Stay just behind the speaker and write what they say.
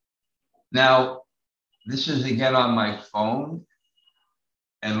Now, this is again on my phone,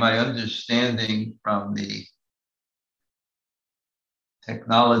 and my understanding from the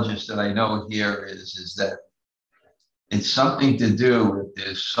technologist that I know here is that it's something to do with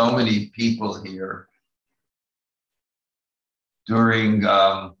there's so many people here during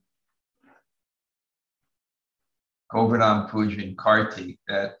Govardhan Puja and Kartik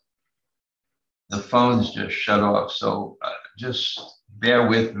that the phones just shut off. So just bear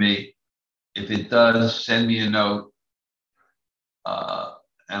with me. If it does, send me a note, uh,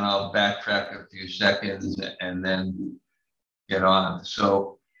 and I'll backtrack a few seconds and then get on.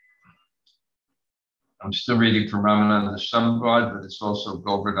 So I'm still reading from Ramananda Samvad, but it's also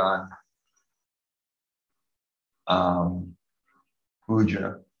Govardhan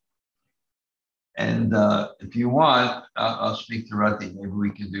Puja. And if you want, I'll speak to Rati. Maybe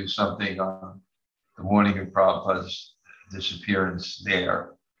we can do something on the morning of Prabhupada's disappearance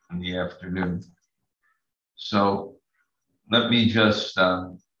there in the afternoon. So let me just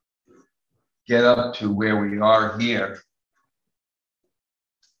get up to where we are here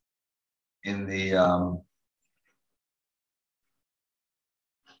in the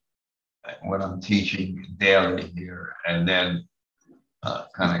what I'm teaching daily here, and then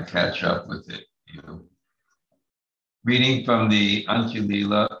kind of catch up with it. Reading from the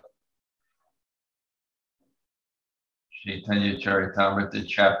Antya-lila, Chaitanya Charitamrita,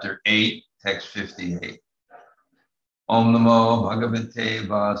 chapter 8, text 58. Om Namo Bhagavate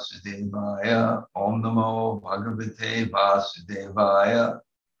Vasudevaya. Om Namo Bhagavate Vasudevaya.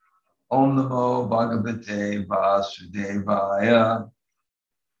 Om Namo Bhagavate Vasudevaya.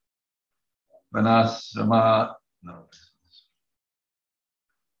 Vanasama. No.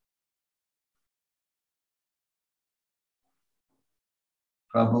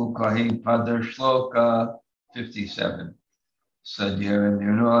 Prabhu Kahi Padar Shloka 57. Sadyara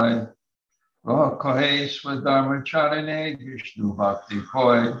Nirnoy. Roha Kahi Swadharma Charane Vishnu Bhakti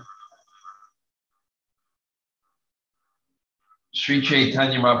Koi. Sri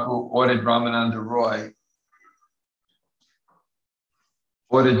Chaitanya Mahaprabhu ordered Ramananda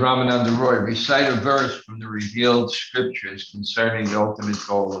Roy recite a verse from the revealed scriptures concerning the ultimate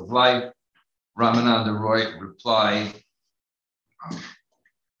goal of life. Ramananda Roy replied,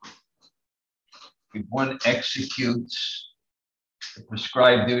 if one executes the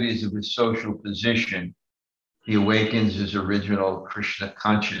prescribed duties of his social position, he awakens his original Krishna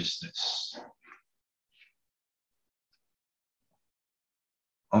consciousness.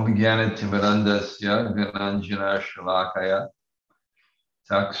 Om Jnana Timirandasya Gananjana Shalakaya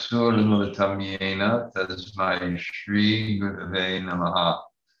Taksur Nutam Yena Tasmai Shri Gurave Namaha.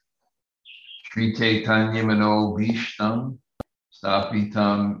 Shri Chaitanya Mano Bhishtam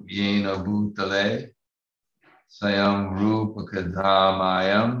Stapitam Yena Bhutale Sayam Rupa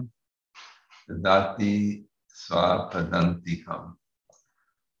Kadhamayam Dadati Swapadantikam.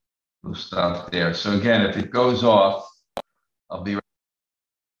 We'll stop there. So again, if it goes off, I'll be right.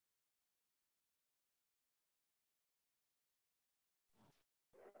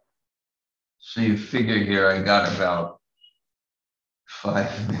 So you figure here I got about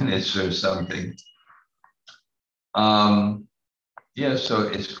 5 minutes or something. Yeah, so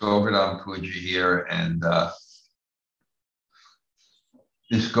it's Govardhan Puja here, and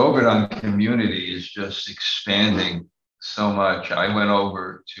this Govardhan community is just expanding so much. I went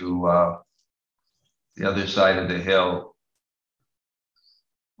over to the other side of the hill.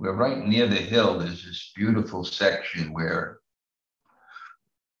 We're right near the hill. There's this beautiful section where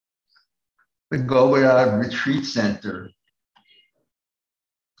the Govardhan Retreat Center,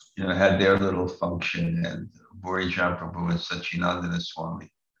 had their little function, and Borijan Prabhu and Sachinandana Swami.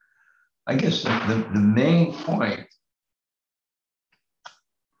 I guess the main point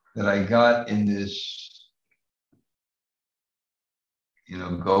that I got in this,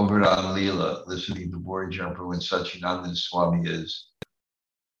 Govardhan Leela, listening to Borijan Prabhu and Sachinandana Swami is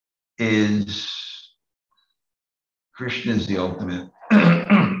Krishna is the ultimate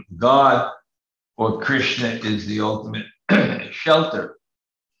God, or Krishna is the ultimate shelter.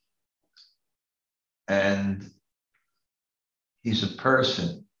 And he's a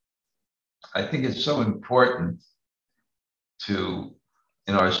person. I think it's so important to,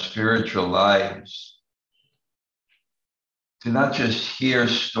 in our spiritual lives, to not just hear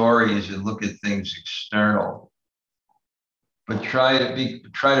stories and look at things external, but try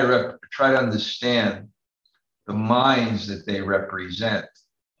to understand the minds that they represent.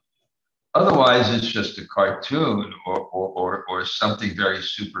 Otherwise, it's just a cartoon or something very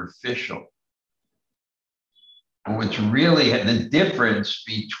superficial. What's really the difference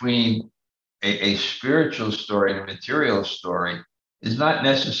between a spiritual story and a material story is not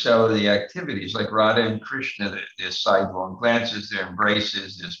necessarily the activities like Radha and Krishna. There's sidelong glances, there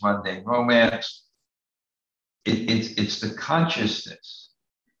embraces, there's mundane romance. It's the consciousness.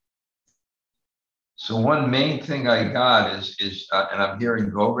 So one main thing I got is and I'm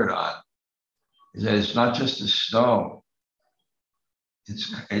hearing Govardhan, is that it's not just a stone.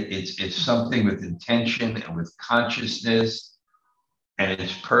 It's something with intention and with consciousness, and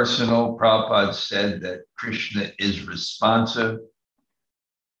it's personal. Prabhupada said that Krishna is responsive.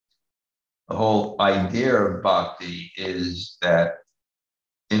 The whole idea of bhakti is that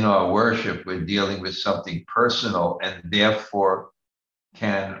in our worship, we're dealing with something personal and therefore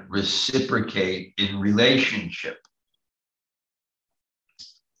can reciprocate in relationship.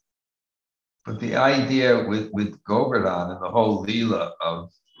 But the idea with Govardhan and the whole Leela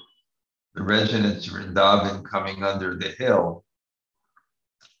of the residents of Vrindavan coming under the hill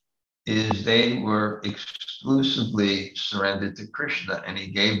is they were exclusively surrendered to Krishna, and he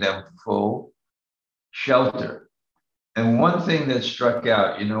gave them full shelter. And one thing that struck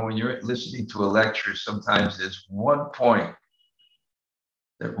out, when you're listening to a lecture, sometimes there's one point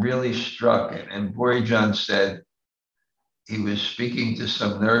that really struck it. And Borijan said he was speaking to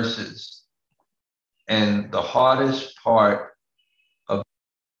some nurses, and the hardest part of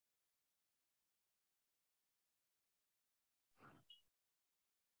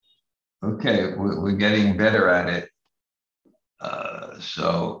we're getting better at it.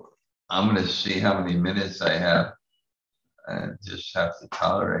 So I'm going to see how many minutes I have and just have to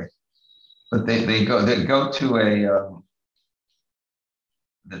tolerate. But they go to a,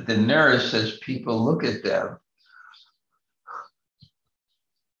 the nurse says people look at them.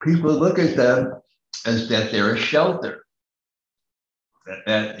 People look at them as that they're a shelter.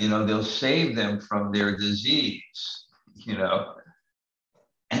 That they'll save them from their disease,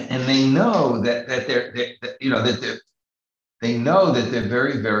 and they know that they know that they're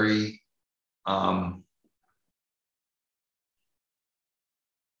very, very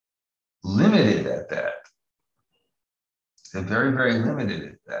limited at that. They're very, very limited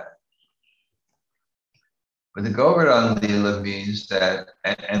at that. But the Govardhan Leela means that,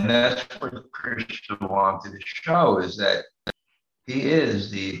 and that's what Krishna wanted to show, is that he is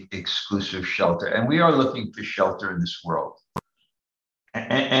the exclusive shelter. And we are looking for shelter in this world.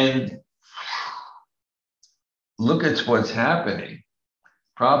 And look at what's happening.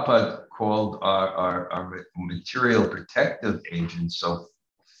 Prabhupada called our material protective agents so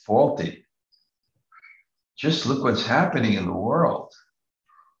faulty. Just look what's happening in the world.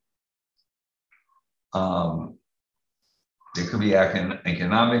 There could be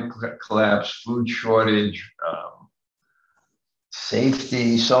economic collapse, food shortage,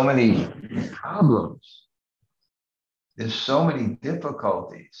 safety, so many problems. There's so many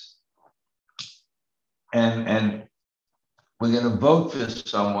difficulties. And we're going to vote for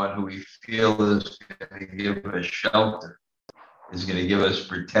someone who we feel is going to give us shelter, is going to give us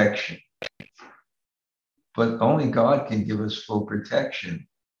protection. But only God can give us full protection.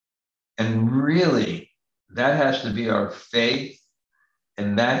 And really, that has to be our faith,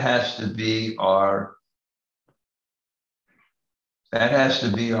 and that has to be our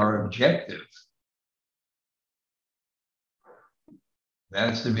objective. That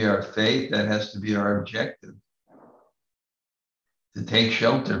has to be our faith, that has to be our objective. To take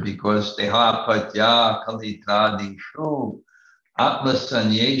shelter, because Teha Patya Kalitradishu Atma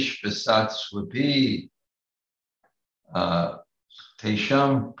Sanyesh Vasat Swapi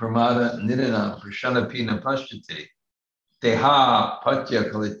Tesham Pramada Nidanam Prashanapina Pashyate Teha Patya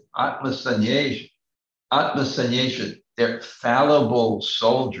Kalit Atma Sanyesh they're fallible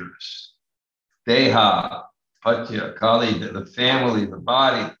soldiers. Deha Patya Kali, the family, the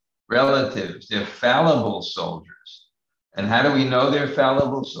body, relatives, they're fallible soldiers. And how do we know they're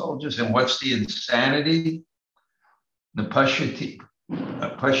fallible soldiers? And what's the insanity? Napashyati.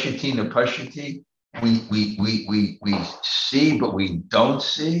 We see, but we don't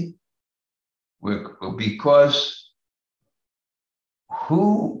see. Because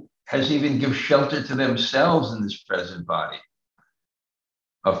who has even given shelter to themselves in this present body?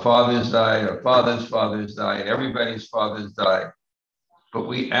 Our fathers died, our fathers' fathers died, everybody's fathers died. But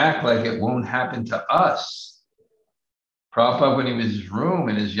we act like it won't happen to us. Prabhupada, when he was in his room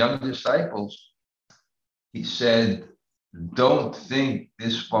and his young disciples, he said, don't think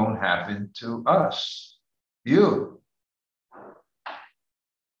this won't happen to us, you.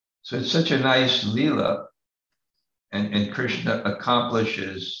 So it's such a nice Leela, and Krishna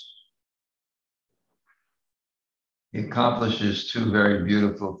accomplishes two very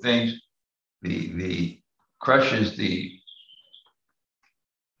beautiful things. The crushes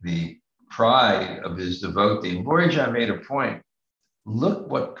the pride of his devotee. And Borijan made a point Look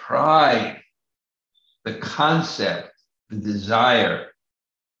what pride, the concept, the desire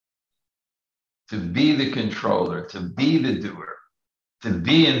to be the controller, to be the doer, to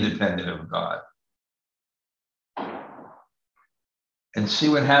be independent of God. And see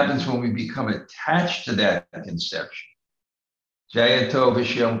what happens when we become attached to that conception. Jayato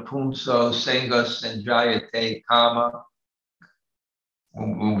Vishyam Punso Senga Senjayate Kama.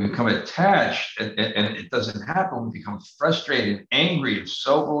 When we become attached and it doesn't happen, we become frustrated, angry, and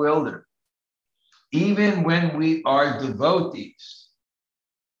so bewildered. Even when we are devotees.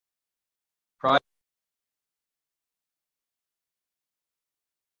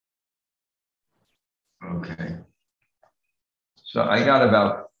 Okay. So I got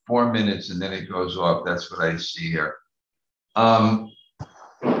about 4 minutes and then it goes off. That's what I see here. Then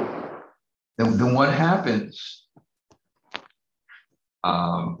what happens?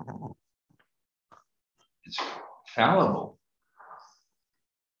 It's fallible.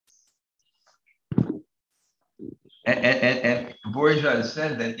 And Borja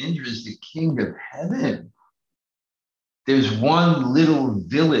said that Indra is the king of heaven. There's one little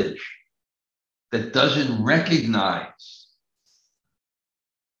village that doesn't recognize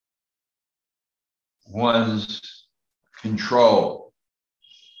one's control.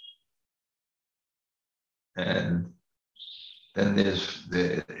 And then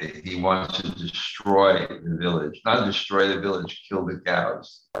he wants to destroy the village, not destroy the village, kill the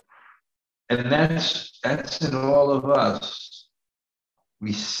cows. And that's in all of us.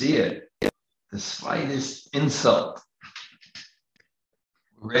 We see it. The slightest insult.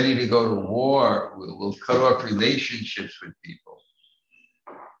 We're ready to go to war. We'll cut off relationships with people.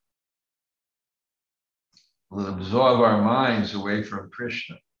 We'll absorb our minds away from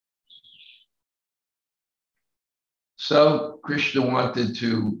Krishna. So Krishna wanted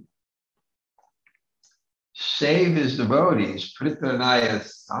to save his devotees, Prithanaya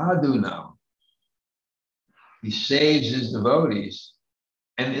Sadhunam. He saves his devotees.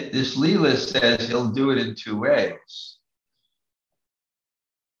 And this Leela says he'll do it in 2 ways.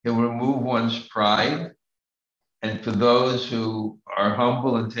 He'll remove one's pride. And for those who are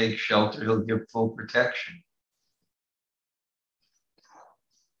humble and take shelter, he'll give full protection.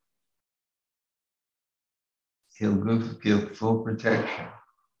 He'll give full protection.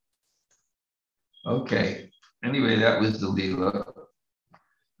 Okay. Anyway, that was the Leela.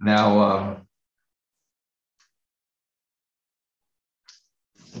 Now,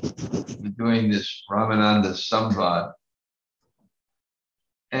 we're doing this Ramananda Samvad.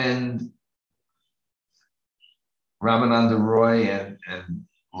 And Ramananda Roy and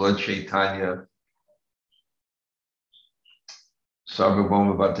Lord Chaitanya,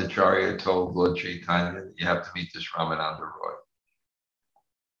 Sarvabhauma Bhattacharya told Lord Chaitanya that you have to meet this Ramananda Roy.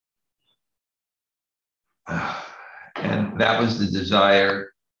 And that was the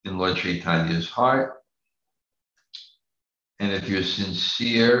desire in Lord Chaitanya's heart. And if you're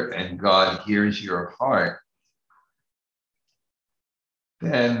sincere and God hears your heart,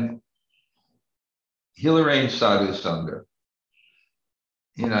 then he'll arrange sadhu sangha.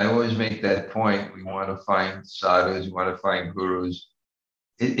 I always make that point. We want to find sadhus, we want to find gurus.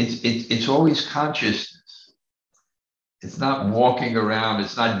 It's always consciousness. It's not walking around.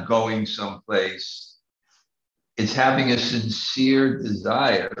 It's not going someplace. It's having a sincere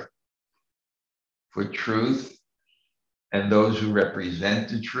desire for truth and those who represent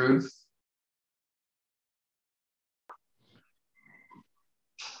the truth.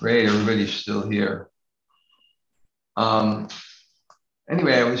 Great, everybody's still here.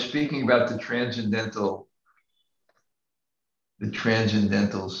 Anyway, I was speaking about the transcendental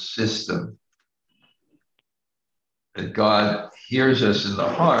system. That God hears us in the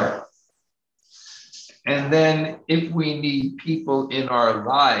heart. And then if we need people in our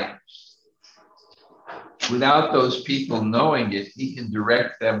lives, without those people knowing it, he can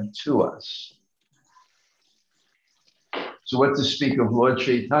direct them to us. So what to speak of Lord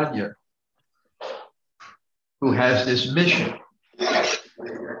Chaitanya, who has this mission.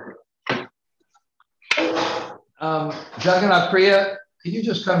 Jagannath Priya, can you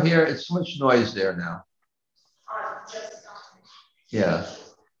just come here? It's so much noise there now. Yeah.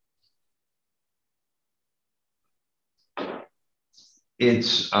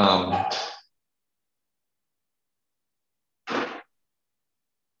 It's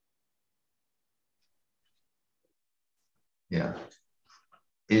yeah.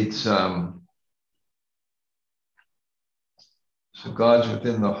 It's so God's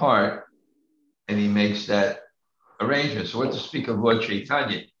within the heart and he makes that arrangement. So what to speak of Lord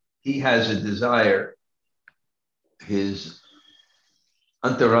Chaitanya? He has a desire, his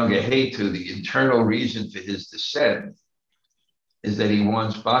Antaranga Hetu, the internal reason for his descent, is that he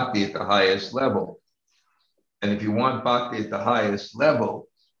wants bhakti at the highest level. And if you want bhakti at the highest level,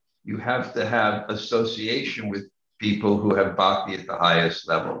 you have to have association with people who have bhakti at the highest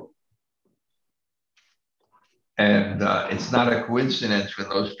level. And it's not a coincidence when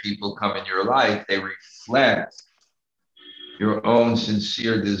those people come in your life, they reflect your own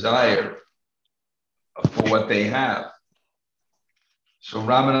sincere desire for what they have. So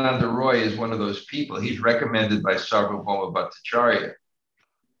Ramananda Roy is one of those people. He's recommended by Sarvabhauma Bhattacharya.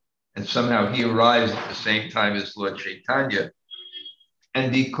 And somehow he arrives at the same time as Lord Chaitanya.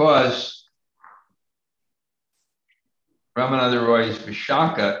 And because Ramananda Roy is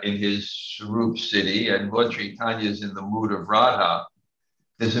Vishaka in his Swarup city, and Lord Chaitanya is in the mood of Radha,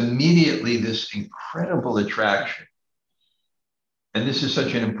 there's immediately this incredible attraction. And this is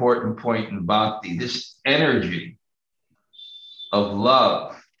such an important point in bhakti. This energy of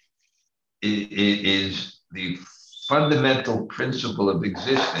love is the fundamental principle of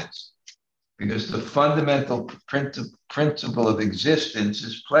existence, because the fundamental principle of existence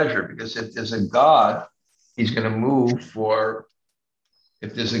is pleasure. Because if there's a God, he's going to move for,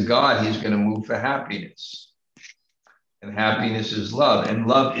 if there's a God, he's going to move for happiness. And happiness is love. And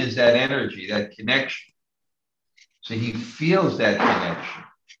love is that energy, that connection. So he feels that connection.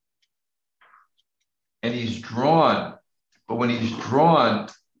 And he's drawn. But when he's drawn,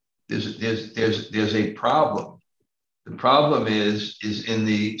 there's a problem. The problem is in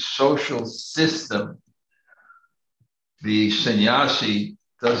the social system, the sannyasi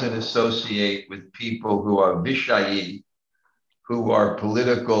doesn't associate with people who are vishayi, who are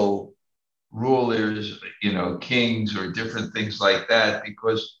political rulers, kings or different things like that,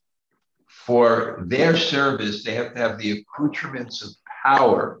 because for their service, they have to have the accoutrements of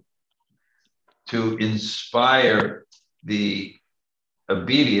power to inspire the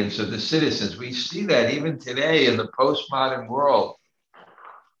obedience of the citizens. We see that even today in the postmodern world,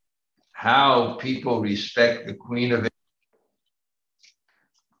 how people respect the Queen of.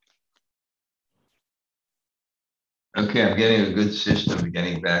 Okay, I'm getting a good system,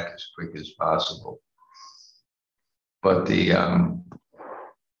 getting back as quick as possible. But the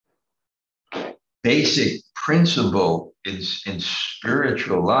basic principle is in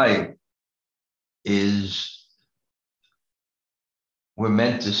spiritual life is we're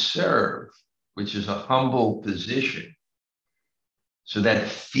meant to serve, which is a humble position. So that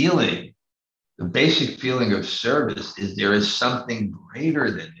feeling, the basic feeling of service is there is something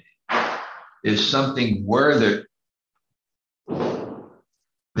greater than it. There's something worthy.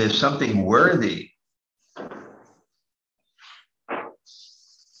 There's something worthy.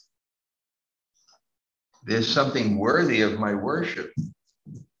 There's something worthy of my worship.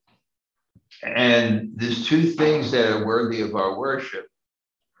 And there's two things that are worthy of our worship.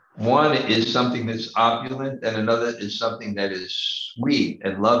 One is something that's opulent, and another is something that is sweet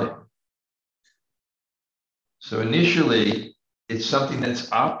and loving. So initially, it's something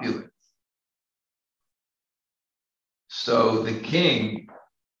that's opulent. So the king,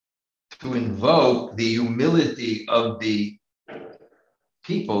 to invoke the humility of the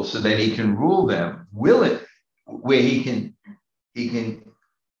people so that he can rule them, will it, where he can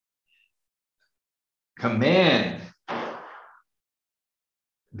command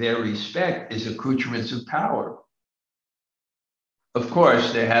their respect, is accoutrements of power. Of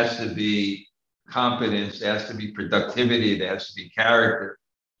course, there has to be competence, there has to be productivity, there has to be character.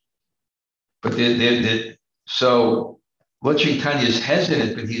 But so Lord Chaitanya is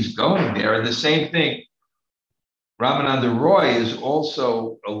hesitant, but he's going there. And the same thing, Ramananda Roy is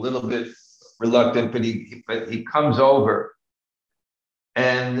also a little bit reluctant, but he comes over.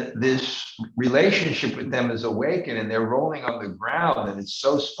 And this relationship with them is awakened, and they're rolling on the ground, and it's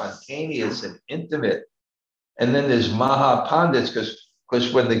so spontaneous and intimate. And then there's Maha Pandits,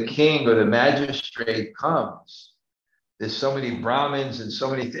 because when the king or the magistrate comes, there's so many Brahmins and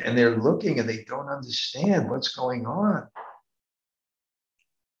so many, and they're looking and they don't understand what's going on.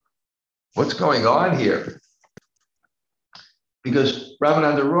 What's going on here? Because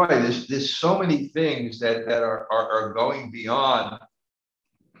Ramananda Roy, there's so many things that are going beyond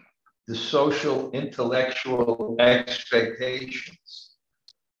the social, intellectual expectations.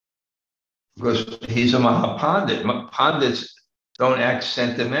 Because he's a Mahapandit. Pandits don't act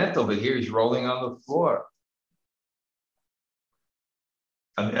sentimental, but here he's rolling on the floor.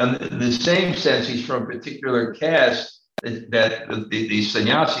 And in the same sense, he's from a particular caste that the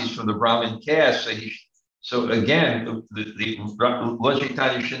sannyasis from the Brahmin caste. So again, the Lord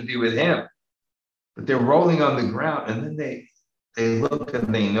Chaitanya shouldn't be with him. But they're rolling on the ground, and then they look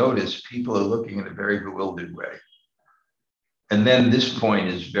and they notice people are looking in a very bewildered way. And then this point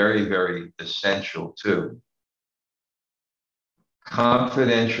is very, very essential too.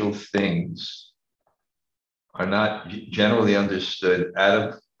 confidential things are not generally understood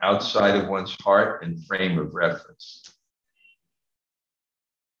outside of one's heart and frame of reference.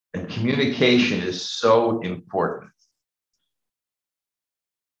 And communication is so important.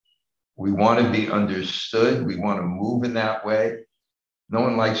 We want to be understood. We want to move in that way. No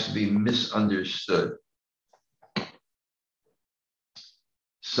one likes to be misunderstood.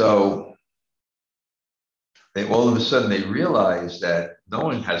 So all of a sudden they realize that no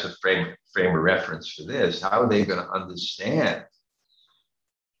one has a frame of reference for this. How are they going to understand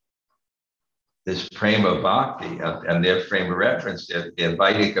this prema bhakti and their frame of reference? They're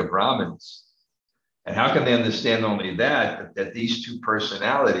Vaidika Brahmins. And how can they understand only that these two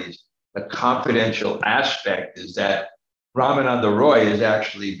personalities, the confidential aspect is that Ramananda Roy is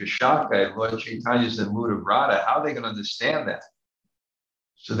actually Vishaka and Lord Chaitanya is in the mood of Radha. How are they going to understand that?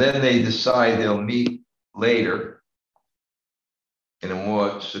 So then they decide they'll meet later in a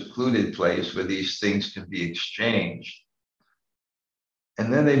more secluded place where these things can be exchanged.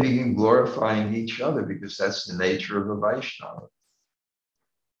 And then they begin glorifying each other because that's the nature of a Vaishnava.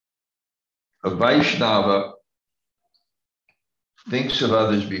 A Vaishnava thinks of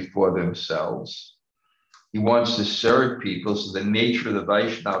others before themselves. He wants to serve people, so the nature of the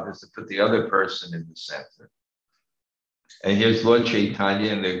Vaishnava is to put the other person in the center. And here's Lord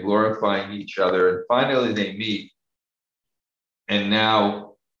Chaitanya, and they're glorifying each other. And finally they meet. And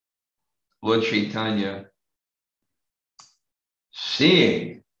now Lord Chaitanya,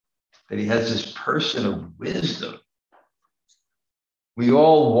 seeing that he has this person of wisdom, we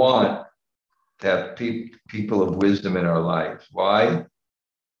all want to have people of wisdom in our life. Why?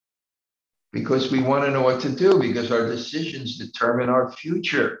 Because we want to know what to do, because our decisions determine our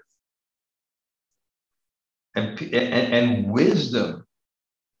future. And wisdom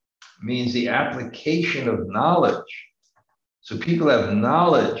means the application of knowledge. So people have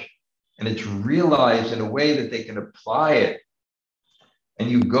knowledge and it's realized in a way that they can apply it.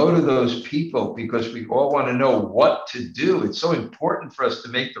 And you go to those people because we all want to know what to do. It's so important for us to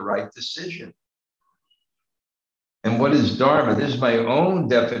make the right decision. And what is Dharma? This is my own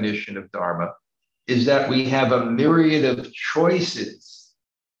definition of Dharma, is that we have a myriad of choices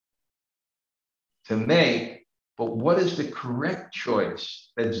to make, but what is the correct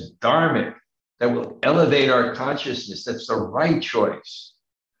choice that's dharmic, that will elevate our consciousness, that's the right choice?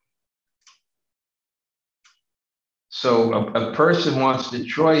 So a person wants the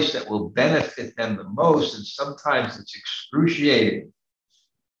choice that will benefit them the most, and sometimes it's excruciating.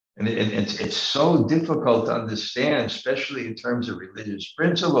 And it's so difficult to understand, especially in terms of religious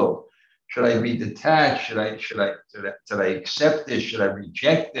principle. Should I be detached? Should I accept this? Should I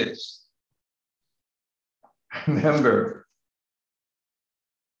reject this? Remember,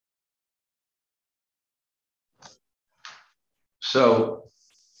 so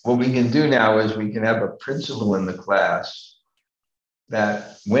what we can do now is we can have a principle in the class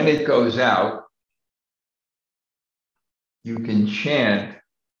that when it goes out, you can chant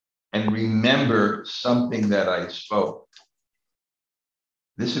and remember something that I spoke.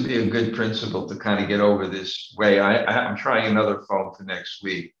 This would be a good principle to kind of get over this way. I'm trying another phone for next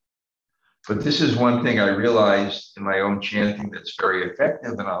week. But this is one thing I realized in my own chanting that's very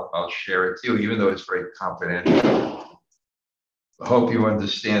effective, and I'll share it too, even though it's very confidential. I hope you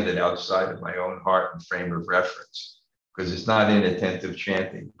understand it outside of my own heart and frame of reference, because it's not inattentive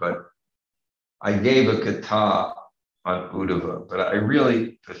chanting. But I gave a kata on Uddhava, but I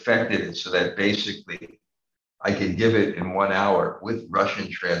really perfected it so that basically I could give it in 1 hour with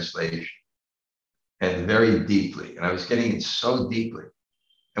Russian translation and very deeply. And I was getting it so deeply.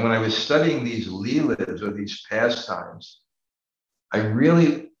 And when I was studying these leelas or these pastimes, I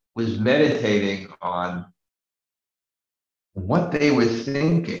really was meditating on what they were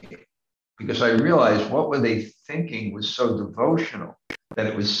thinking, because I realized what were they thinking was so devotional that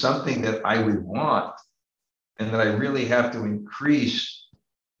it was something that I would want, and that I really have to increase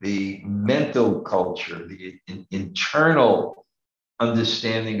the mental culture, the internal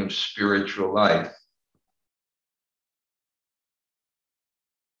understanding of spiritual life.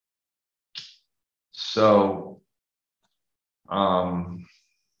 So, I'm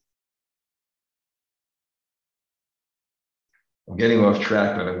getting off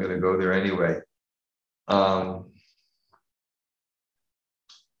track, but I'm going to go there anyway.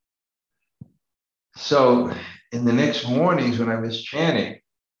 So in the next mornings when I was chanting,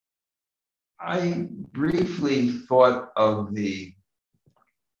 I briefly thought of the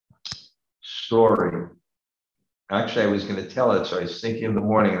story. Actually, I was going to tell it, so I was thinking in the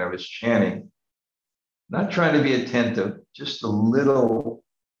morning and I was chanting, not trying to be attentive, just a little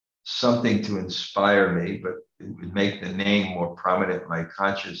something to inspire me, but it would make the name more prominent in my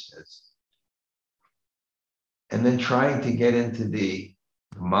consciousness. And then trying to get into the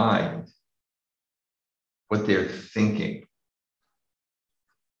mind, what they're thinking.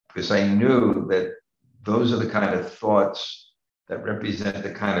 Because I knew that those are the kind of thoughts that represent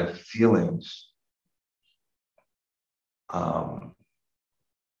the kind of feelings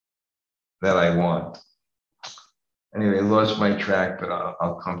that I want. Anyway, I lost my track, but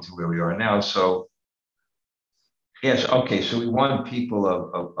I'll come to where we are now. So, yes, okay, so we want people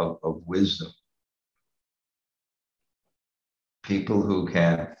of wisdom. People who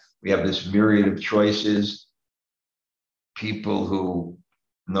we have this myriad of choices, people who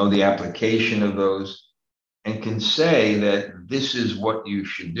know the application of those and can say that this is what you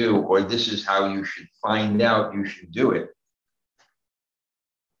should do, or this is how you should find out you should do it.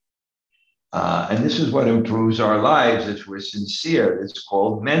 And this is what improves our lives if we're sincere. It's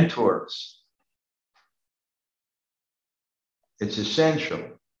called mentors. It's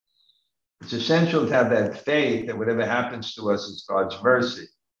essential. It's essential to have that faith that whatever happens to us is God's mercy.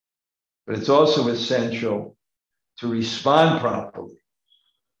 But it's also essential to respond properly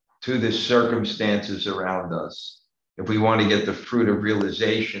to the circumstances around us if we want to get the fruit of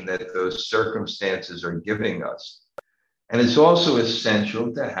realization that those circumstances are giving us. And it's also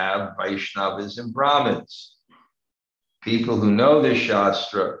essential to have Vaishnavas and Brahmins, people who know the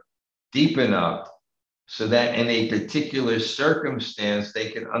Shastra deep enough so that in a particular circumstance,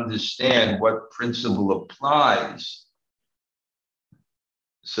 they can understand what principle applies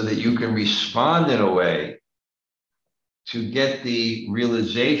so that you can respond in a way to get the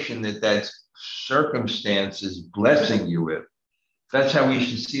realization that that circumstance is blessing you with. That's how we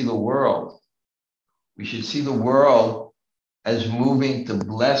should see the world. We should see the world as moving to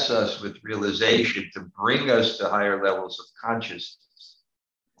bless us with realization, to bring us to higher levels of consciousness.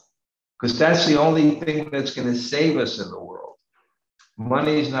 Because that's the only thing that's going to save us in the world.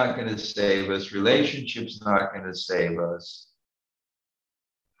 Money's not going to save us. Relationships not going to save us.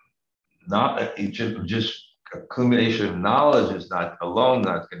 Not just accumulation of knowledge is not alone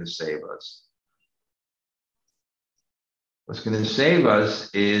not going to save us. What's going to save us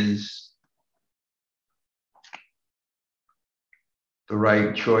is the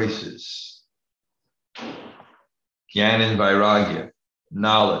right choices. Jnana and Vairagya,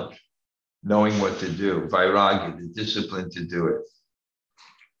 knowledge, knowing what to do. Vairagya, the discipline to do it.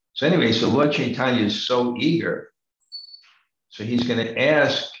 So anyway, so Lord Chaitanya is so eager. So he's going to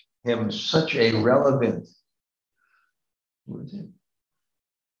ask him such a relevant. Who is it?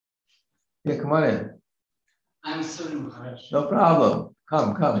 Yeah, come on in. I'm sorry, Maharaj. No problem.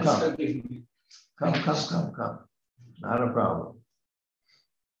 Come. Forgive me. Come. Not a problem.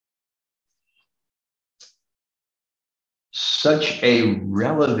 Such a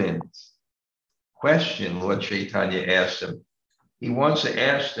relevant question Lord Chaitanya asked him. He wants to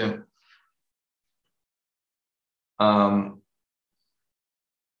ask him,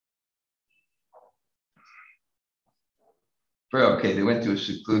 okay, they went to a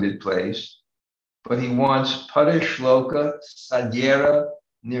secluded place, but he wants Padashloka Sadyera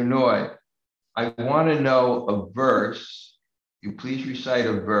Nirnoy. I want to know a verse, you please recite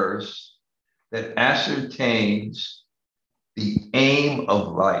a verse that ascertains the aim of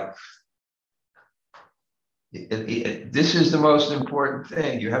life. This is the most important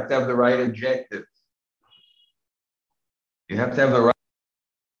thing. You have to have the right objective. You have to have the right.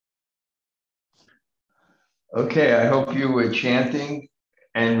 Okay, I hope you were chanting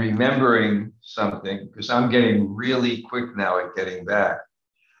and remembering something, because I'm getting really quick now at getting back.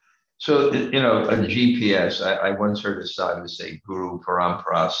 So, a GPS, I once heard a sadhu say Guru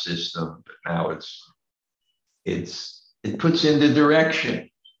Parampara system, but now it puts in the direction.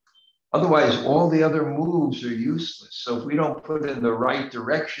 Otherwise, all the other moves are useless. So if we don't put in the right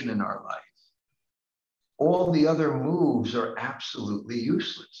direction in our life, all the other moves are absolutely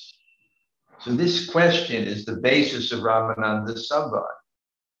useless. So this question is the basis of Ramananda Sambhad.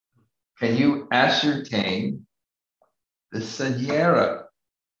 Can you ascertain the Sadyera?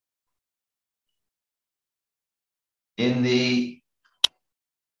 In the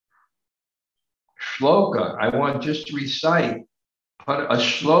shloka, I want just to recite a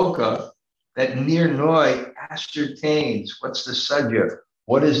shloka that Nirnoy ascertains what's the sadhya,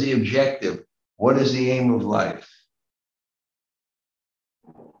 what is the objective, what is the aim of life.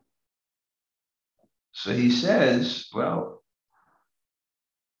 So he says, well,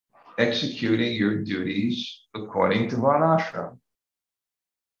 executing your duties according to Varnashram.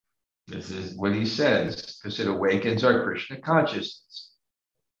 This is what he says, because it awakens our Krishna consciousness.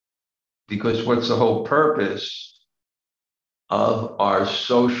 Because what's the whole purpose of our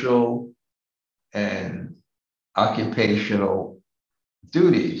social and occupational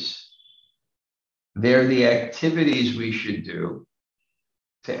duties. They're the activities we should do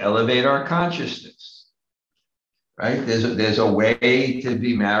to elevate our consciousness, right? There's a way to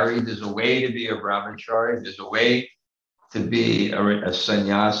be married. There's a way to be a brahmachari. There's a way to be a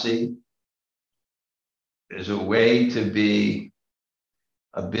sannyasi. There's a way to be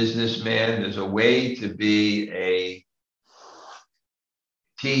a businessman. There's a way to be a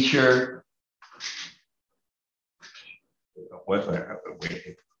teacher.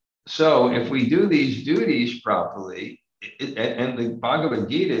 So if we do these duties properly, and the Bhagavad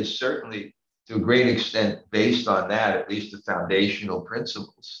Gita is certainly to a great extent based on that, at least the foundational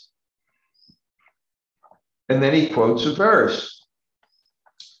principles. And then he quotes a verse.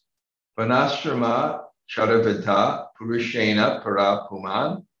 Vanashrama Charavita Purushena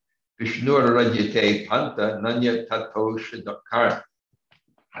Parapuman Vishnur Rajyate Panta Nanya Tato Shadakar.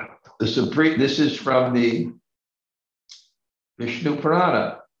 This is from the Vishnu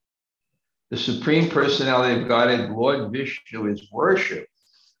Purana. The Supreme Personality of Godhead, Lord Vishnu, is worshipped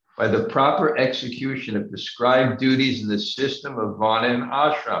by the proper execution of prescribed duties in the system of Vana and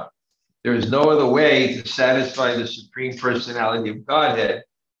Ashram. There is no other way to satisfy the Supreme Personality of Godhead.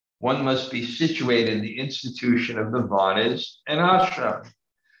 One must be situated in the institution of the Vanas and Ashram.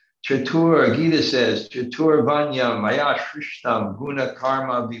 Chatur, Gita says, Chatur Vanyam Maya Shrishtam Guna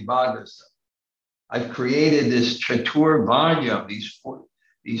Karma Vibhagasa. I've created this Chatur Vanyam,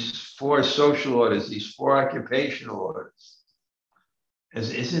 these four social orders, these four occupational orders.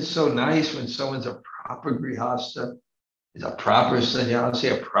 Isn't it so nice when someone's a proper grihasta, is a proper sannyasi,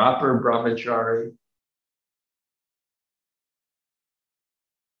 a proper brahmachari,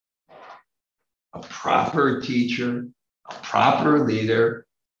 a proper teacher, a proper leader?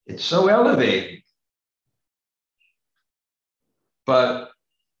 It's so elevating. But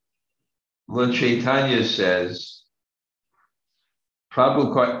Lord Chaitanya says,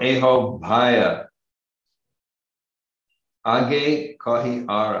 Prabhu ka eho bhaya, age kahi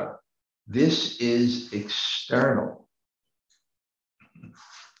ara. This is external.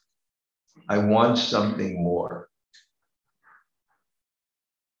 I want something more.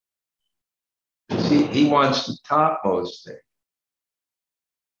 See, he wants the topmost thing.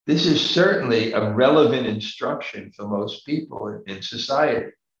 This is certainly a relevant instruction for most people in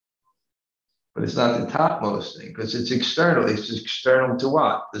society. But it's not the topmost thing because it's external. It's external to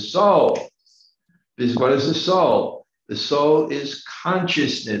what? The soul. Because what is the soul? The soul is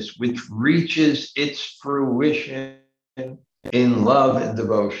consciousness which reaches its fruition in love and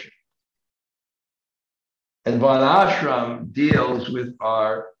devotion. And Varnashram deals with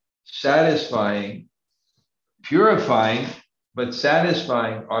our satisfying, purifying, but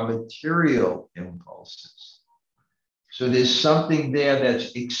satisfying our material impulses. So there's something there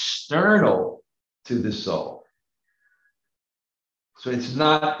that's external to the soul. So it's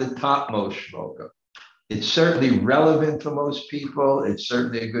not the topmost shloka. It's certainly relevant for most people. It's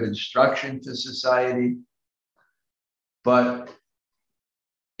certainly a good instruction to society, but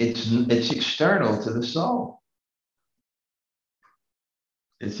it's external to the soul.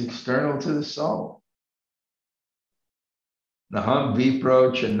 It's external to the soul. Naham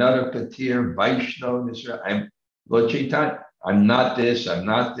Vipro Chanara Patir Vaishno Nisra. I'm Lord Chaitanya. I'm not this, I'm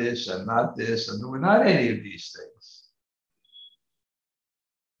not this, I'm not this, and we're not any of these things.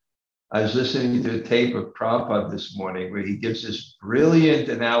 I was listening to a tape of Prabhupada this morning where he gives this brilliant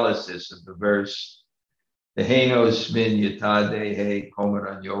analysis of the verse, Dehenosmin yatadehe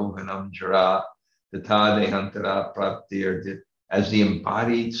komaran yoganam jara, tatadehantara praptir, as the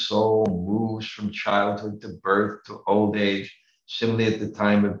embodied soul moves from childhood to birth to old age, similarly at the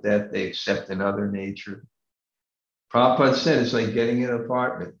time of death, they accept another nature. Prabhupada said it's like getting an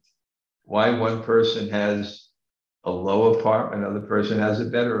apartment. Why one person has a low apartment, another person has a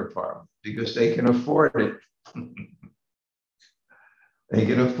better apartment? Because they can afford it. They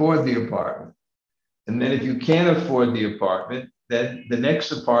can afford the apartment. And then if you can't afford the apartment, then the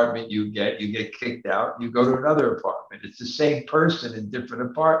next apartment you get kicked out, you go to another apartment. It's the same person in different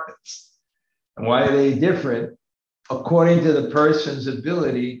apartments. And why are they different? According to the person's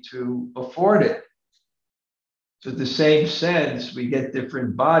ability to afford it. So in the same sense, we get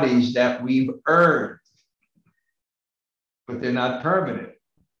different bodies that we've earned, but they're not permanent.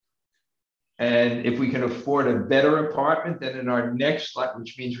 And if we can afford a better apartment, then in our next life,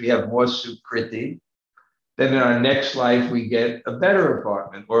 which means we have more sukriti, then in our next life we get a better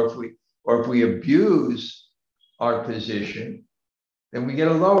apartment. Or if we abuse our position, then we get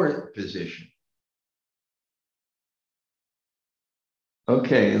a lower position.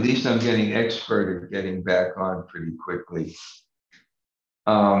 Okay, at least I'm getting expert at getting back on pretty quickly.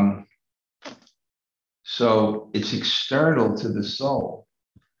 So it's external to the soul.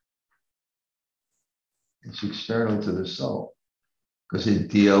 It's external to the soul because it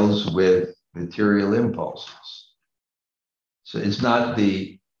deals with material impulses. So it's not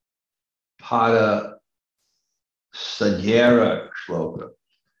the Pada Sadyara shloka.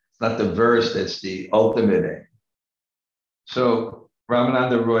 It's not the verse that's the ultimate aim. So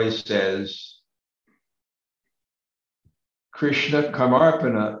Ramananda Roy says, Krishna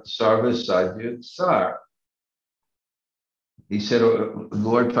Kamarpana Sarva Sadhyat Sar. He said, oh,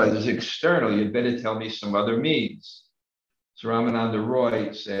 Lord, this is external. You'd better tell me some other means. So Ramananda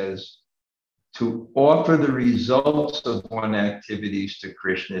Roy says, to offer the results of one activities to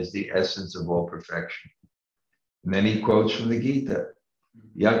Krishna is the essence of all perfection. And then he quotes from the Gita,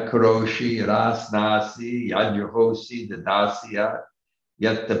 Yat Karoshi, Rasnasi, Yad Yahosi, Dadasya,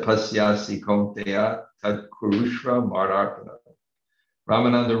 Yat Tapasyasi Konteya, Tat Kurushra Mararpana.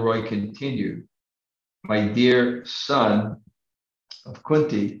 Ramananda Roy continued, my dear son of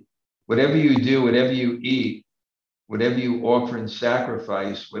Kunti, whatever you do, whatever you eat, whatever you offer in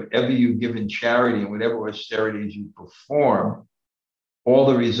sacrifice, whatever you give in charity, and whatever austerities you perform, all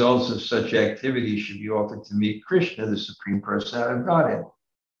the results of such activities should be offered to meet Krishna, the Supreme Personality of Godhead.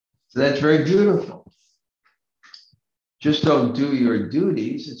 So that's very beautiful. Just don't do your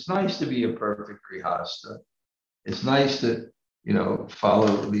duties. It's nice to be a perfect grihasta. It's nice to,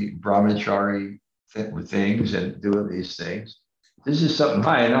 follow the brahmachari things and do these things. This is something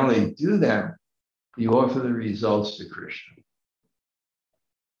high. And not only do them, you offer the results to Krishna.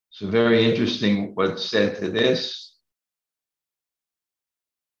 So very interesting what's said to this.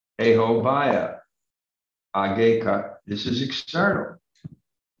 Eho Vaya, Ageka, this is external.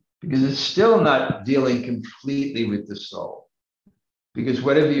 Because it's still not dealing completely with the soul. Because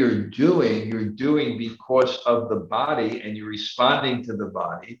whatever you're doing because of the body and you're responding to the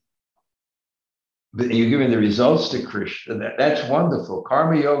body. But you're giving the results to Krishna. That's wonderful.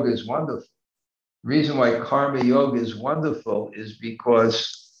 Karma yoga is wonderful. The reason why karma yoga is wonderful is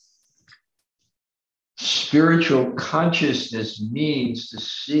because spiritual consciousness means to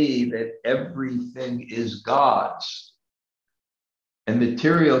see that everything is God's. And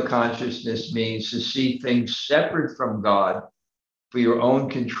material consciousness means to see things separate from God for your own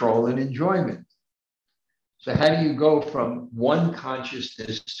control and enjoyment. So how do you go from one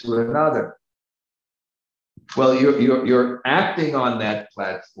consciousness to another? Well, you're acting on that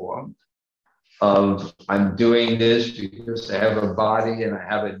platform of I'm doing this because I have a body and I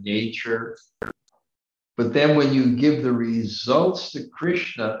have a nature. But then when you give the results to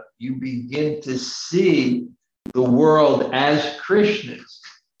Krishna, you begin to see the world as Krishna's.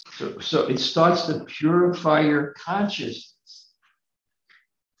 So it starts to purify your consciousness.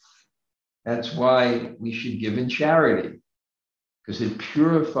 That's why we should give in charity, because it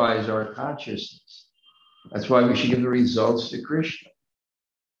purifies our consciousness. That's why we should give the results to Krishna.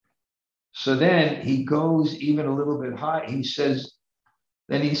 So then he goes even a little bit high. He says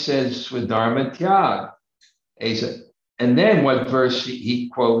Swadharma Tyag. And then what verse he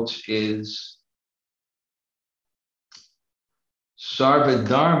quotes is Sarva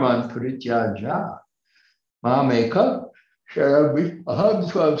Dharman Parityaja Mameka Sharabi Aham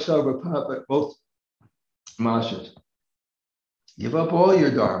Swav Sarva Papa. Both masters. Give up all your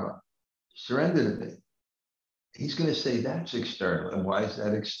Dharma. Surrender to me. He's going to say that's external. And why is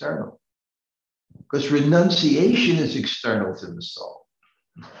that external? Because renunciation is external to the soul.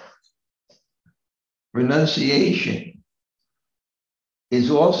 Renunciation is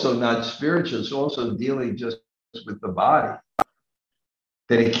also not spiritual. It's also dealing just with the body.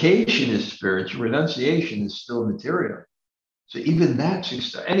 Dedication is spiritual. Renunciation is still material. So even that's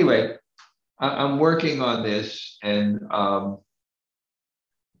external. Anyway, I'm working on this, and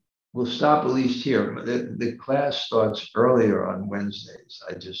we'll stop at least here. The class starts earlier on Wednesdays.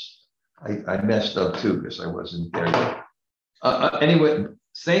 I messed up too because I wasn't there yet. Anyway,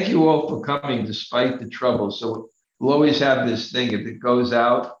 thank you all for coming despite the trouble. So we'll always have this thing. If it goes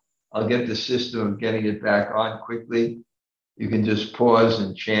out, I'll get the system of getting it back on quickly. You can just pause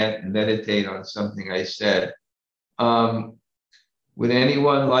and chant and meditate on something I said. Would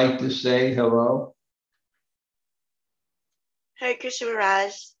anyone like to say hello? Hare Krishna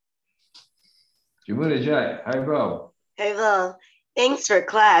Maharaj. Jamuna Jai. Hi, bro. Hey, Val. Thanks for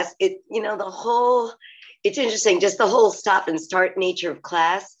class. It's interesting. Just the whole stop and start nature of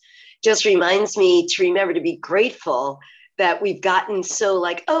class just reminds me to remember to be grateful that we've gotten so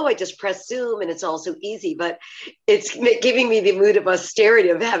like, oh, I just press Zoom and it's all so easy, but it's giving me the mood of austerity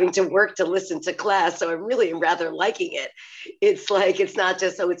of having to work to listen to class. So I'm really rather liking it. It's like, it's not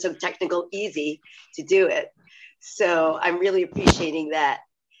just, oh, it's so technical, easy to do it. So I'm really appreciating that.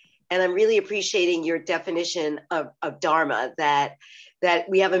 And I'm really appreciating your definition of Dharma, that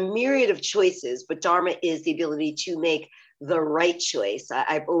we have a myriad of choices, but Dharma is the ability to make the right choice.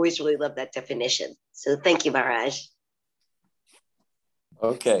 I've always really loved that definition. So thank you, Maharaj.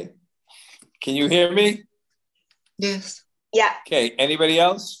 Okay. Can you hear me? Yes. Yeah. Okay. Anybody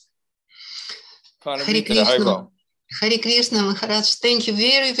else? Hare Krishna. Hare Krishna, Maharaj. Thank you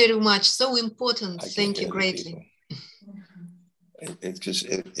very, very much. So important. Thank you greatly.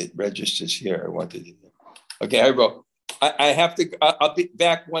 It registers here. I wanted to. Okay, Haribo. I have to. I'll be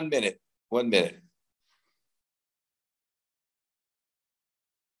back 1 minute. 1 minute.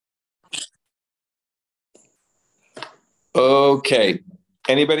 Okay.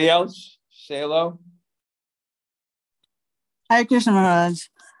 Anybody else? Say hello. Hi, Krishna Maharaj.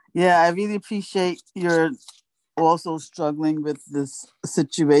 Yeah, I really appreciate your also struggling with this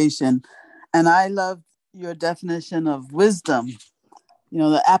situation. And I love your definition of wisdom,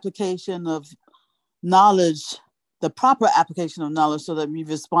 the application of knowledge, the proper application of knowledge so that we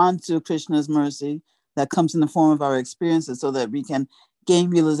respond to Krishna's mercy that comes in the form of our experiences so that we can gain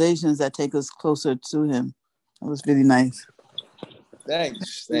realizations that take us closer to him. It was really nice.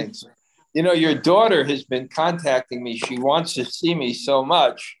 Thanks. Your daughter has been contacting me. She wants to see me so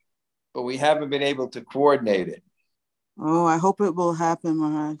much, but we haven't been able to coordinate it. Oh, I hope it will happen,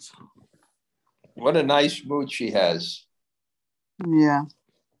 Maharaj. What a nice mood she has. Yeah.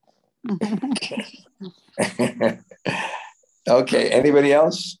 Okay, anybody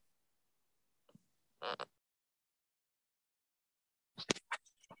else?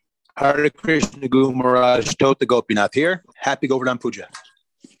 Hare Krishna Guru Maharaj, Tota Gopinath here. Happy Govardhan Puja.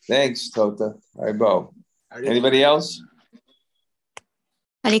 Thanks, Tota. Haribo. Anybody else?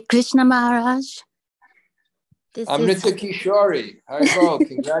 Hare Krishna Maharaj. Amrita Kishori. Haribo,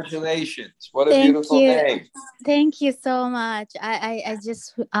 congratulations. What a beautiful name. Thank you so much. I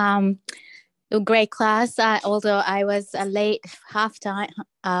just a great class. Although I was late half time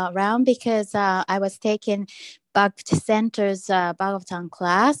round because I was taking Bhakti Center's Bhagavatam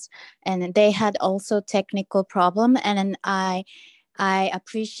class, and they had also technical problem. And I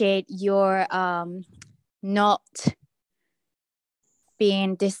appreciate your not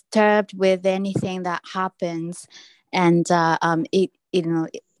being disturbed with anything that happens, and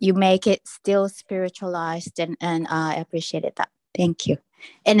you make it still spiritualized, and I appreciated that. Thank you.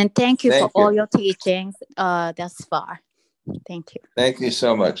 And then thank you for all your teachings thus far. Thank you. Thank you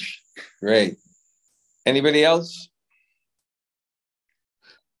so much. Great. Anybody else?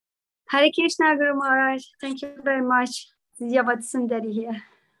 Hare Krishna Guru Maharaj. Thank you very much. This is Yavat Sundari here.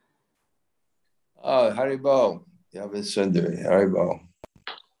 Oh, Haribo. Yavat Sundari. Haribo.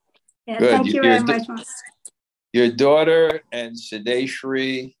 Yeah, good. Thank you very much. Your daughter and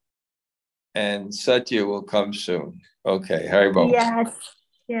Siddheshri and Satya will come soon. Okay, Haribo.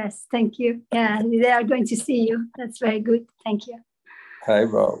 Yes, thank you. Yeah, they are going to see you. That's very good. Thank you.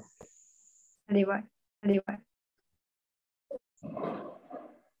 Haribo. Haribo. Haribo.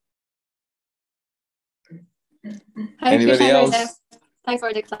 Anybody else? Thanks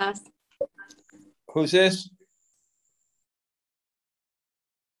for the class. Who's this?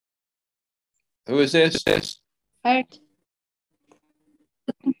 Who is this? Art.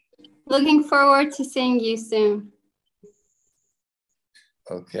 Looking forward to seeing you soon.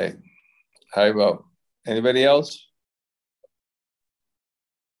 Okay. Haribo. Anybody else?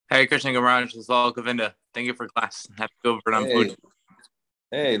 Hare Krishna Gamaraj, this is Lal Govinda. Thank you for class. Happy Govardhan Puja.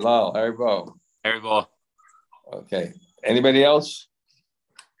 Hey, Lal. Haribo. Haribo. Okay. Anybody else?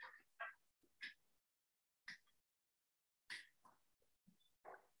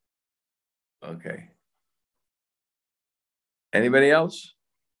 Okay. Anybody else?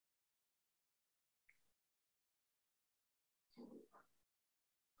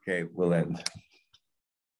 Okay, we'll end.